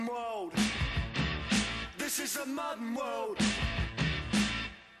This is a modern world.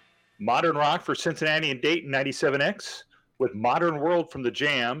 Modern rock for Cincinnati and Dayton 97X with Modern World from the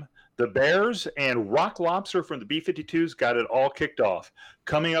Jam. The Bears and Rock Lobster from the B-52s got it all kicked off.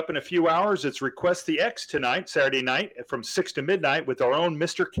 Coming up in a few hours, it's Request the X tonight, Saturday night, from 6 to midnight with our own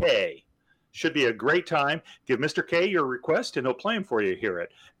Mr. K. Should be a great time. Give Mr. K your request, and he'll play them for you here at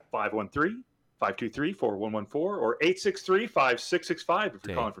 513-523-4114 or 863-5665 if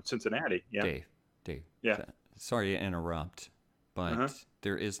you're calling from Cincinnati. Yeah. Dave. Yeah. Sorry to interrupt, but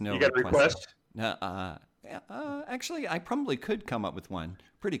there is no You got a request? Actually, I probably could come up with one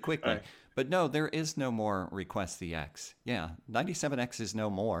pretty quickly. Right. But no, there is no more Request the X. Yeah, 97X is no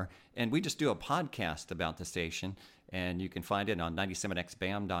more. And we just do a podcast about the station, and you can find it on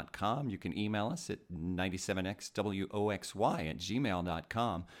 97xbam.com. You can email us at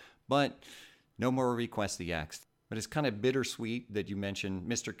 97xwoxy@gmail.com. But no more Request the X. But it's kind of bittersweet that you mentioned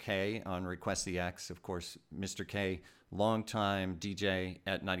Mr. K on Request the X. Of course, Mr. K, longtime DJ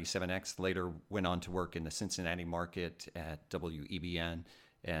at 97X, later went on to work in the Cincinnati market at WEBN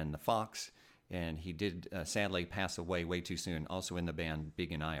and the Fox. And he did sadly pass away way too soon, also in the band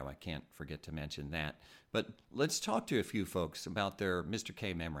Big in Iowa. I can't forget to mention that. But let's talk to a few folks about their Mr.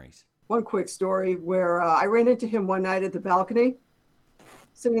 K memories. One quick story where I ran into him one night at the balcony.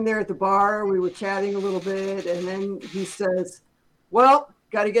 Sitting there at the bar, we were chatting a little bit, and then he says, well,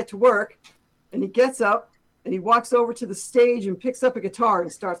 got to get to work. And he gets up, and he walks over to the stage and picks up a guitar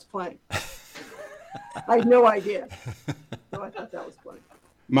and starts playing. I had no idea. So I thought that was funny.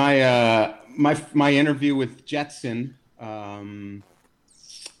 My interview with Jetson, I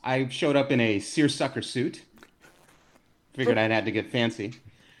showed up in a seersucker suit. Figured I had to get fancy.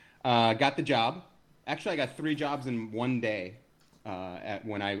 Got the job. Actually, I got 3 jobs in one day.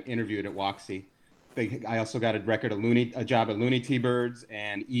 When I interviewed at Woxy. I also got a job at Looney T-Birds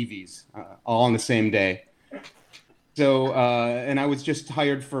and Evie's, all on the same day. So, and I was just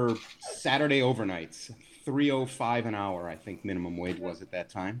hired for Saturday overnights, $3.05 an hour, I think minimum wage was at that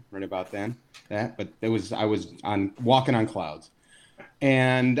time, right about then. But I was walking on clouds.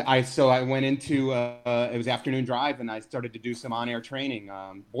 And I went into, it was afternoon drive, and I started to do some on-air training,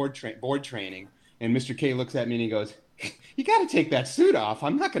 board training. And Mr. K looks at me and he goes, you got to take that suit off.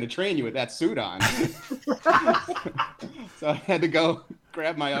 I'm not going to train you with that suit on. So I had to go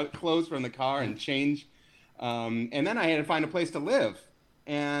grab my clothes from the car and change. And then I had to find a place to live.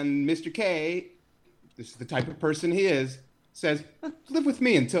 And Mr. K, this is the type of person he is, says, live with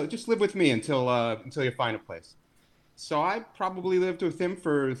me until you find a place. So I probably lived with him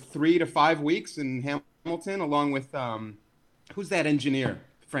for 3 to 5 weeks in Hamilton, along with, who's that engineer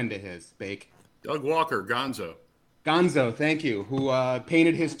friend of his, Bake? Doug Walker, Gonzo. Gonzo, thank you, who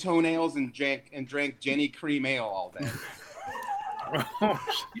painted his toenails and drank Jenny Cream Ale all day. Oh,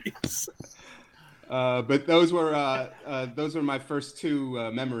 jeez. But those were my first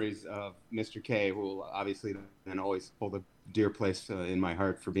 2 memories of Mr. K, who obviously then always hold a dear place in my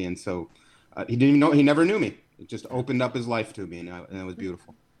heart for being so. He never knew me. It just opened up his life to me, and it was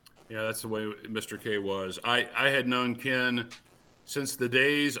beautiful. Yeah, that's the way Mr. K was. I had known Ken since the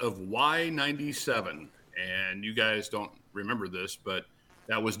days of Y97. And you guys don't remember this, but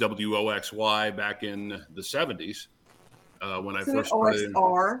that was WOXY back in the 70s when I first started.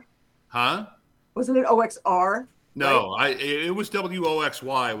 OXR? Huh? Wasn't it OXR? No, right? It was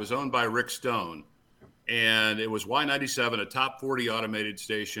WOXY. It was owned by Rick Stone. And it was Y97, a top 40 automated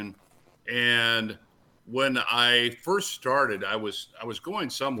station. And when I first started, I was going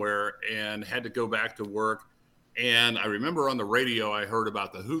somewhere and had to go back to work. And I remember on the radio, I heard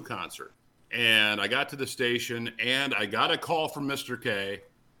about the Who concert. And I got to the station, and I got a call from Mr. K.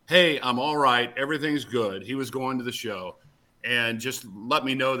 Hey, I'm all right. Everything's good. He was going to the show. And just let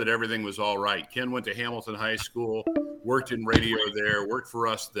me know that everything was all right. Ken went to Hamilton High School, worked in radio there, worked for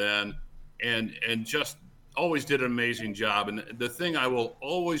us then, and just always did an amazing job. And the thing I will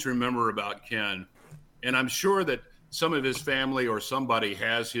always remember about Ken, and I'm sure that some of his family or somebody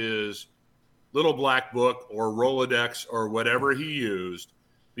has his little black book or Rolodex or whatever he used,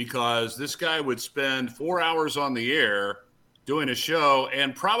 because this guy would spend 4 hours on the air doing a show,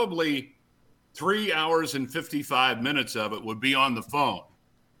 and probably 3 hours and 55 minutes of it would be on the phone,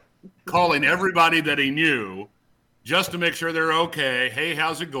 calling everybody that he knew just to make sure they're okay. Hey,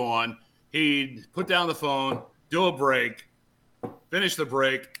 how's it going? He'd put down the phone, do a break, finish the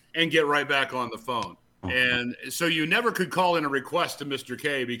break, and get right back on the phone. And so you never could call in a request to Mr.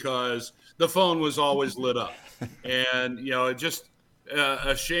 K because the phone was always lit up. And, it just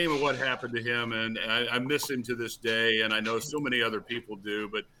a shame of what happened to him. And I miss him to this day. And I know so many other people do.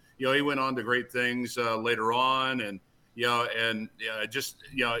 But, he went on to great things later on. And and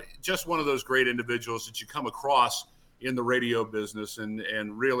just one of those great individuals that you come across in the radio business, and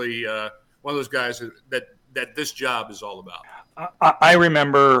really one of those guys that this job is all about. I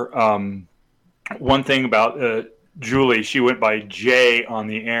remember one thing about Julie. She went by Jay on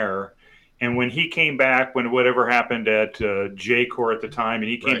the air, and when he came back, when whatever happened at J-Core at the time, and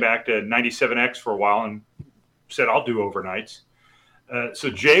he came back to 97X for a while and said, "I'll do overnights." So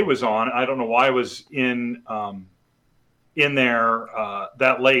Jay was on. I don't know why I was in there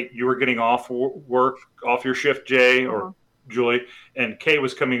that late. You were getting off work, off your shift, Jay or Julie, and Kay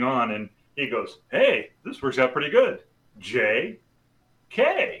was coming on, and he goes, "Hey, this works out pretty good, Jay,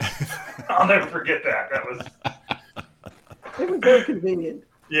 Kay." I'll never forget that. That was. It was very convenient.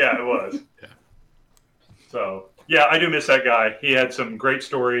 Yeah, it was. Yeah. So yeah, I do miss that guy. He had some great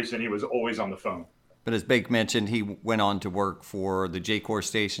stories, and he was always on the phone. But as Bake mentioned, he went on to work for the J-Core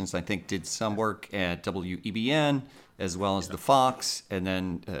stations. I think did some work at WEBN as well as the Fox. And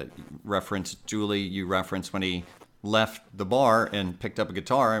then Julie, you referenced when he left the bar and picked up a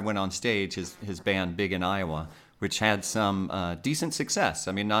guitar and went on stage, his band Big in Iowa, which had some decent success.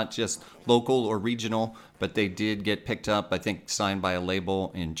 I mean, not just local or regional, but they did get picked up, I think, signed by a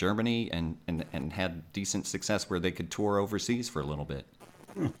label in Germany and had decent success where they could tour overseas for a little bit.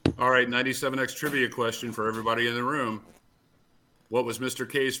 All right, 97X trivia question for everybody in the room. What was Mr.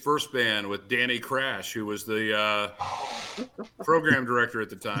 K's first band with Danny Crash, who was the program director at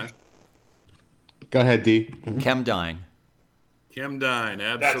the time? Go ahead, D. Chemdyne. Chemdyne,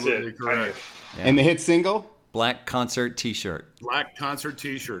 absolutely correct. Yeah. And the hit single? Black Concert T-shirt. Black Concert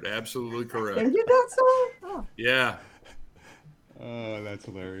T-shirt, absolutely correct. And you got some? Oh. Yeah. Oh, that's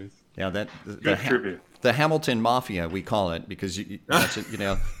hilarious. Yeah, Good tribute. The Hamilton Mafia, we call it, because you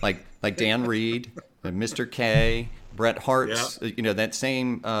know, like Dan Reed, and Mr. K, Bret Hart's, that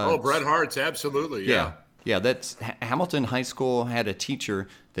same. Bret Hart's, absolutely, yeah. Yeah, that's Hamilton High School had a teacher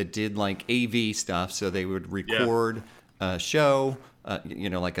that did like AV stuff, so they would record a show,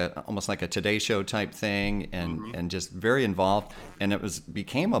 like almost like a Today Show type thing, and just very involved, and it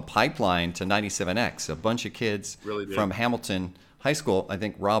became a pipeline to 97X. A bunch of kids from Hamilton High School, I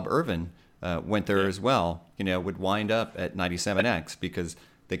think Rob Irvin went there as well, would wind up at 97X because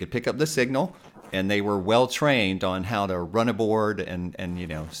they could pick up the signal and they were well trained on how to run a board and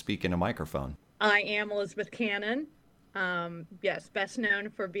speak in a microphone. I am Elizabeth Cannon. Yes, best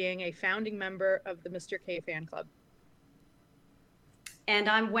known for being a founding member of the Mr. K fan club. And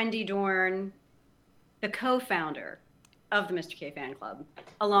I'm Wendy Dorn, the co-founder of the Mr. K fan club,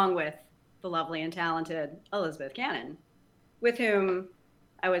 along with the lovely and talented Elizabeth Cannon, with whom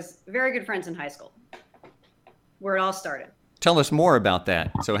I was very good friends in high school, where it all started. Tell us more about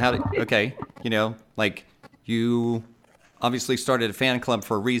that. So you obviously started a fan club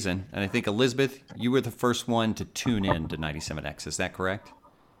for a reason, and I think, Elizabeth, you were the first one to tune in to 97X. Is that correct?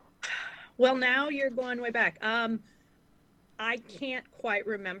 Well, now you're going way back. I can't quite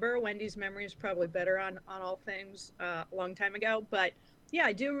remember. Wendy's memory is probably better on all things a long time ago. But, yeah,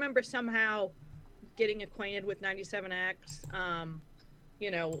 I do remember somehow getting acquainted with 97X.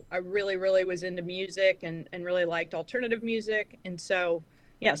 I really, really was into music and really liked alternative music. And so,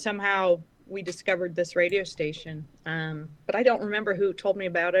 yeah, somehow we discovered this radio station. But I don't remember who told me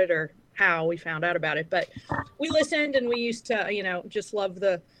about it or how we found out about it. But we listened, and we used to, just love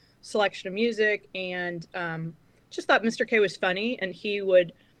the selection of music, and just thought Mr. K was funny. And he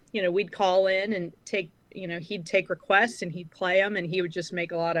would, we'd call in and he'd take requests and he'd play them, and he would just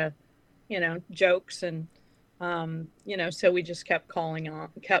make a lot of, jokes. And, so we just kept calling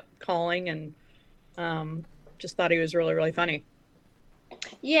and just thought he was really, really funny.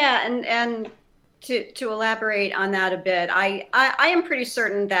 Yeah, and to elaborate on that a bit, I am pretty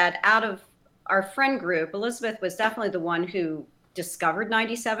certain that out of our friend group, Elizabeth was definitely the one who discovered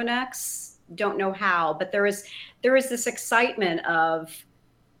 97X. Don't know how, but there was this excitement of,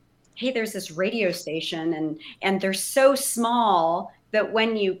 hey, there's this radio station, and they're so small that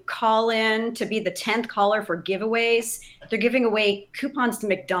when you call in to be the 10th caller for giveaways, they're giving away coupons to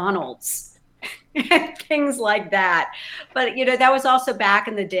McDonald's. Things like that. But, that was also back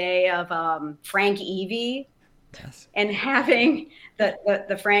in the day of Frank Evie. Yes. And having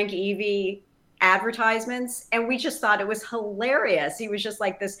the Frank Evie advertisements. And we just thought it was hilarious. He was just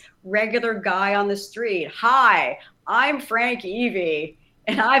like this regular guy on the street. Hi, I'm Frank Evie,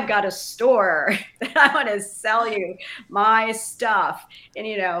 and I've got a store that I want to sell you my stuff. And,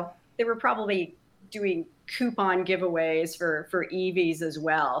 they were probably doing coupon giveaways for EVs as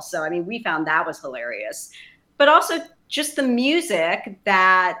well. So, we found that was hilarious. But also just the music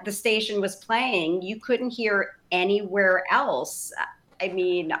that the station was playing, you couldn't hear anywhere else.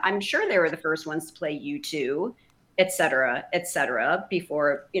 I'm sure they were the first ones to play U2 et cetera,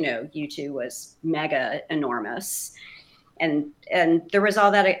 before, you know, U2 was mega enormous. And there was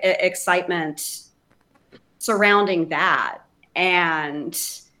all that excitement surrounding that. And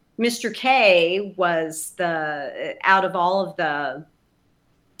Mr. K was out of all of the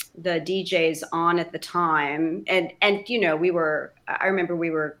DJs on at the time. And, you know, I remember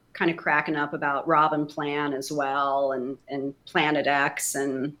we were kind of cracking up about Robin Plan as well, and Planet X.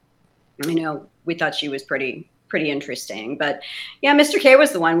 And, you know, we thought she was pretty interesting. But yeah, Mr. K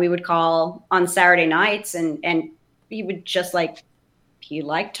was the one we would call on Saturday nights, and he would just he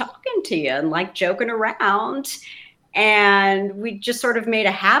liked talking to you and like joking around. And we just sort of made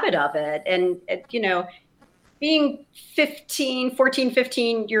a habit of it. And, you know, being 14,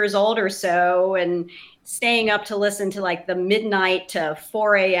 15 years old or so, and staying up to listen to like the midnight to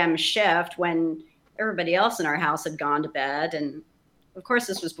 4 a.m. shift when everybody else in our house had gone to bed. And of course,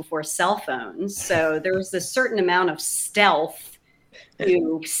 this was before cell phones. So there was this certain amount of stealth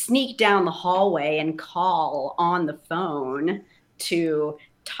to sneak down the hallway and call on the phone to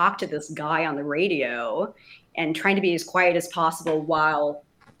talk to this guy on the radio, and trying to be as quiet as possible while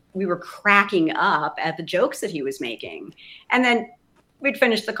we were cracking up at the jokes that he was making. And then we'd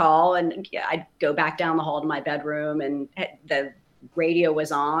finish the call, and I'd go back down the hall to my bedroom, and the radio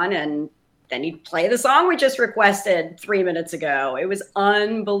was on, and then he'd play the song we just requested 3 minutes ago. It was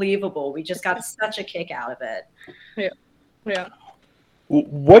unbelievable. We just got such a kick out of it. Yeah.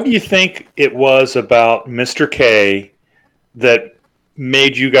 What do you think it was about Mr. K that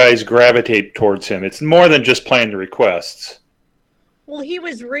made you guys gravitate towards him? It's more than just playing the requests. Well, he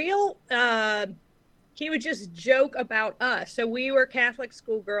was real. He would just joke about us. So we were Catholic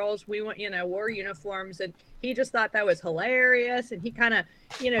schoolgirls. We went, you know, wore uniforms, and he just thought that was hilarious. And he kind of,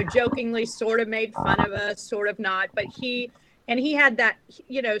 you know, jokingly sort of made fun of us, sort of not. But he had that,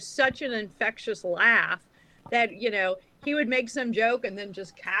 you know, such an infectious laugh that, you know, he would make some joke and then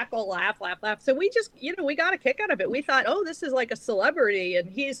just cackle, laugh. So we just, you know, we got a kick out of it. We thought, oh, this is like a celebrity, and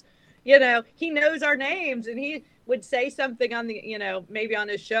he's, you know, he knows our names, and he would say something on the, you know, maybe on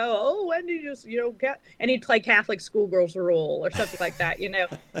his show, oh, Wendy just, you know, and he'd play Catholic Schoolgirls Rule or something like that, you know.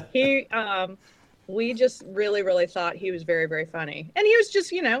 He, we just really, really thought he was very, very funny. And he was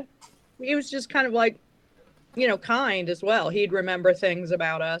just, you know, he was just kind of like, you know, kind as well. He'd remember things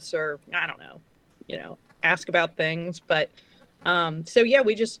about us, or I don't know, you know, ask about things. But so yeah,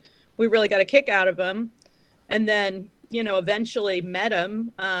 we really got a kick out of him. And then, you know, eventually met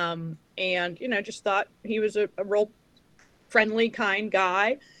him, and, you know, just thought he was a real friendly, kind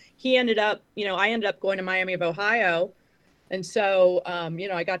guy. He ended up, you know, I ended up going to Miami of Ohio. And so, you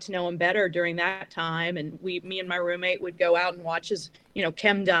know, I got to know him better during that time. And me and my roommate would go out and watch his, you know,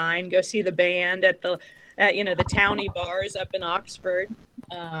 Chem Dine, go see the band at you know, the towny bars up in Oxford.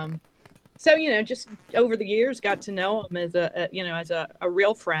 So, you know, just over the years, got to know him as a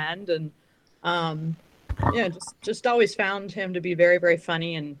real friend. And, yeah, just always found him to be very, very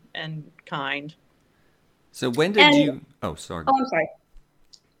funny and kind. So when did you? Oh, sorry. Oh, I'm sorry.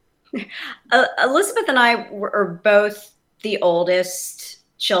 Elizabeth and I are both the oldest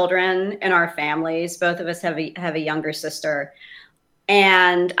children in our families. Both of us have a younger sister,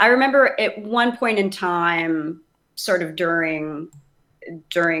 and I remember at one point in time, sort of during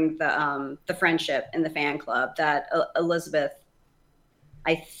the friendship in the fan club, that Elizabeth,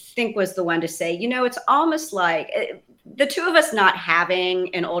 I think, was the one to say, you know, it's almost like the two of us not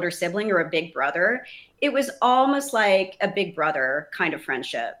having an older sibling or a big brother. It was almost like a big brother kind of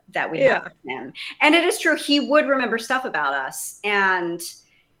friendship that we had with him. And it is true, he would remember stuff about us. And,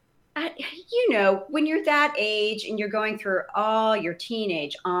 you know, when you're that age and you're going through all your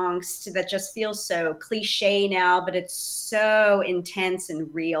teenage angst that just feels so cliche now, but it's so intense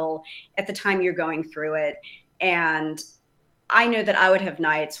and real at the time you're going through it. And I know that I would have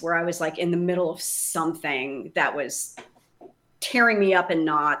nights where I was like in the middle of something that was tearing me up in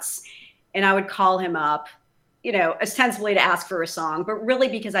knots, and I would call him up, you know, ostensibly to ask for a song, but really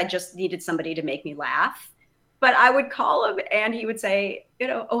because I just needed somebody to make me laugh. But I would call him and he would say, you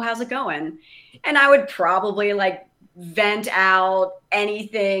know, oh, how's it going? And I would probably like vent out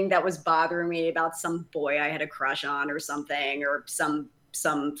anything that was bothering me about some boy I had a crush on or something, or some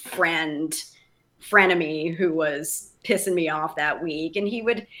frenemy who was pissing me off that week. And he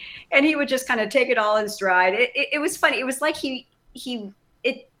would just kind of take it all in stride. It was funny. It was like it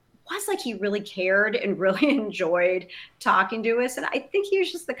was like he really cared and really enjoyed talking to us. And I think he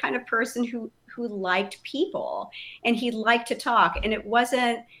was just the kind of person who liked people, and he liked to talk. And it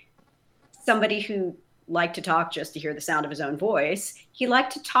wasn't somebody who liked to talk just to hear the sound of his own voice. He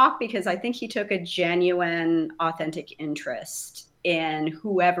liked to talk because I think he took a genuine, authentic interest in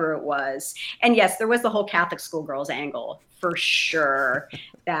whoever it was. And yes, there was the whole Catholic schoolgirls angle for sure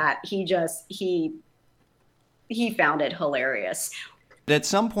that he found it hilarious. At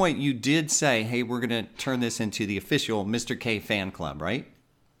some point, you did say, hey, we're going to turn this into the official Mr. K fan club, right?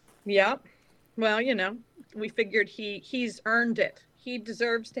 Yeah. Well, we figured he's earned it. He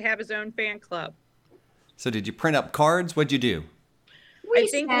deserves to have his own fan club. So did you print up cards? What'd you do? I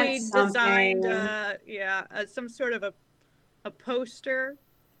think we designed, some sort of a poster.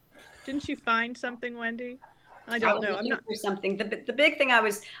 Didn't you find something, Wendy? I don't know. I'm not for something. The big thing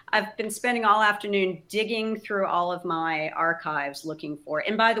I've been spending all afternoon digging through all of my archives looking for.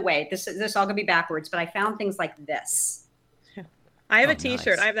 And by the way, this all gonna be backwards, but I found things like this. I have a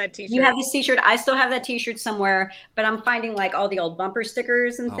T-shirt. Nice. I have that T-shirt. You have this T-shirt. I still have that T-shirt somewhere, but I'm finding like all the old bumper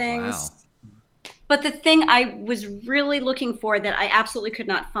stickers and things. Wow. But the thing I was really looking for that I absolutely could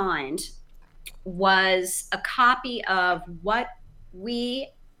not find was a copy of what we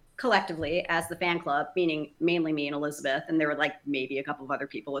collectively as the fan club, meaning mainly me and Elizabeth, and there were like maybe a couple of other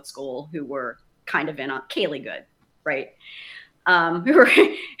people at school who were kind of in on Kaylee Good, right?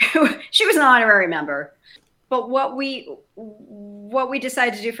 She was an honorary member. But what we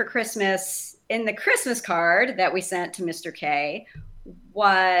decided to do for Christmas in the Christmas card that we sent to Mr. K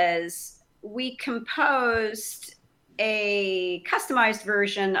was we composed a customized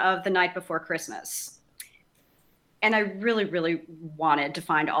version of The Night Before Christmas. And I really, really wanted to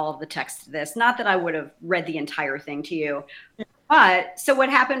find all of the text to this. Not that I would have read the entire thing to you. But so what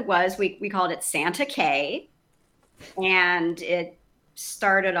happened was we called it Santa K. And it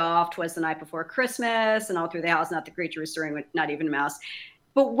started off, 'twas the night before Christmas, and all through the house, not the creature was stirring, not even a mouse.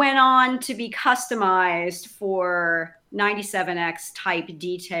 But went on to be customized for 97X type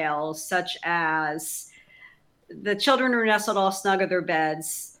details, such as the children were nestled all snug of their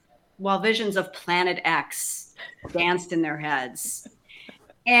beds, while visions of Planet X danced in their heads.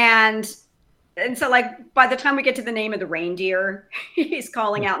 And so like by the time we get to the name of the reindeer, he's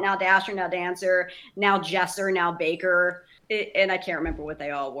calling out now Dasher, now Dancer, now Jesser, now Baker. And I can't remember what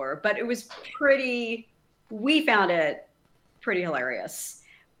they all were, but it was we found it pretty hilarious.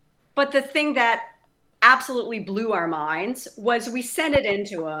 But the thing that absolutely blew our minds was we sent it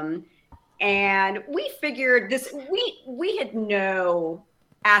into him and we figured this, we had no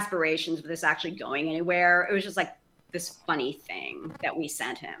aspirations of this actually going anywhere. It was just like this funny thing that we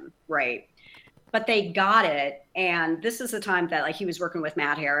sent him, right? But they got it. And this is the time that like he was working with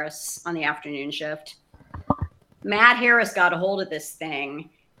Matt Harris on the afternoon shift. Matt Harris got a hold of this thing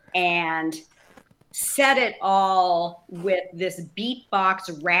and set it all with this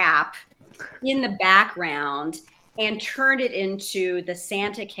beatbox rap in the background and turned it into the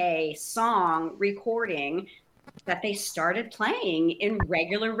Santa K song recording that they started playing in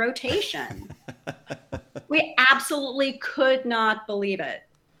regular rotation. We absolutely could not believe it.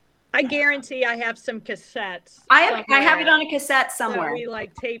 I guarantee I have some cassettes. I have it on a cassette somewhere. So we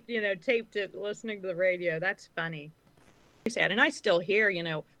like taped it listening to the radio. That's funny. Sad. And I still hear,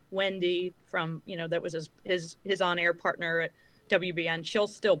 Wendy from, that was his on-air partner at WBN. She'll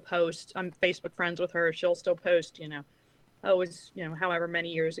still post. I'm Facebook friends with her. She'll still post, however many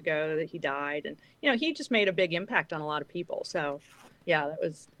years ago that he died. And, he just made a big impact on a lot of people. So, yeah, that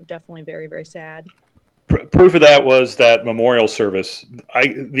was definitely very, very sad. Proof of that was that memorial service.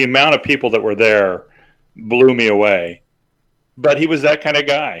 The amount of people that were there blew me away. But he was that kind of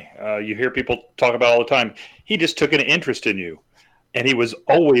guy. You hear people talk about all the time. He just took an interest in you. And he was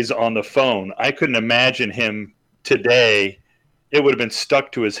always on the phone. I couldn't imagine him today. It would have been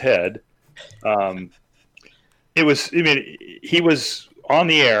stuck to his head. He was on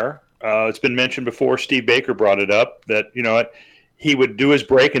the air. It's been mentioned before. Steve Baker brought it up that, he would do his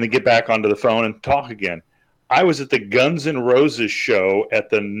break and then get back onto the phone and talk again. I was at the Guns N' Roses show at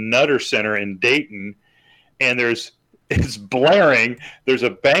the Nutter Center in Dayton, and it's blaring. There's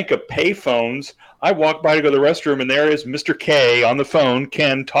a bank of payphones. I walk by to go to the restroom, and there is Mr. K on the phone,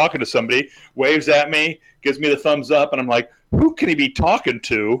 Ken, talking to somebody, waves at me, gives me the thumbs up, and I'm like, who can he be talking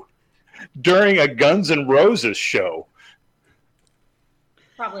to during a Guns N' Roses show?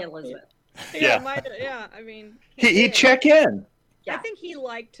 Probably Elizabeth. Yeah. I mean, he'd check in. Yeah. I think he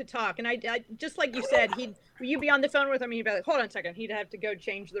liked to talk, and I just like you said, you'd be on the phone with him, and he'd be like, "Hold on a second." He'd have to go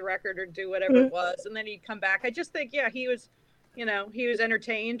change the record or do whatever it was, and then he'd come back. I just think, he was, he was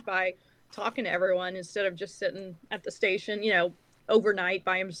entertained by talking to everyone instead of just sitting at the station, overnight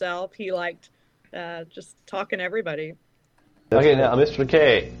by himself. He liked just talking to everybody. Okay, now Mr.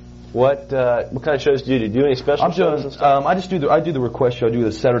 K, what kind of shows do you do? Do you do any special shows and stuff? I do the request show. I do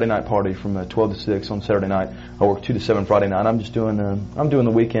the Saturday night party from 12 to 6 on Saturday night. I work 2 to 7 Friday night. I'm just doing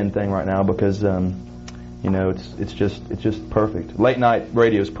the weekend thing right now because You know, it's just perfect. Late night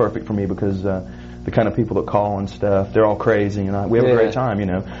radio is perfect for me because the kind of people that call and stuff, they're all crazy, and we have a great time. You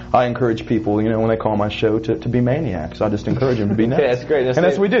know, I encourage people, you know, when they call my show to be maniacs. I just encourage them to be nuts. Yeah, that's great. And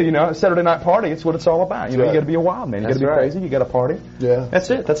that's what we do. You know, Saturday night party. It's what it's all about. You know, you got to be a wild man. You got to be crazy. You got to party. Yeah, that's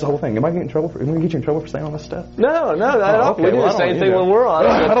it. That's the whole thing. Am I getting in trouble for? Am I get you in trouble for saying all this stuff? No, not at all. Okay. We do the same thing when we're on.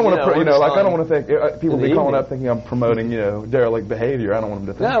 I don't want to, I don't want to think people be calling evening. up thinking I'm promoting, you know, derelict behavior. I don't want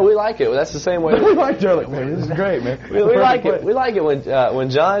them to think. No, we like it. That's the same way. We like derelict behavior. This is great, man. we like it. We like it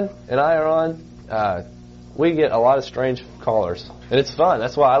when John and I are on. We get a lot of strange callers, and it's fun.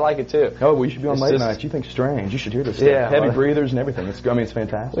 That's why I like it too. Oh, well, you should be on late nights. You think strange? You should hear this stuff. Yeah, heavy breathers and everything. It's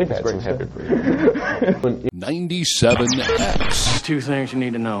fantastic. We've had some heavy breathers. 97X. Two things you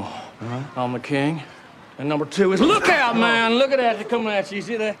need to know. I'm the king. And number two is, look out, man. Look at that. They're coming at you. You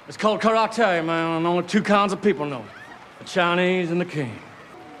see that? It's called karate, man. And only two kinds of people know it. The Chinese and the king.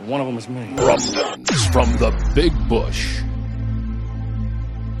 One of them is me. From the Big Bush.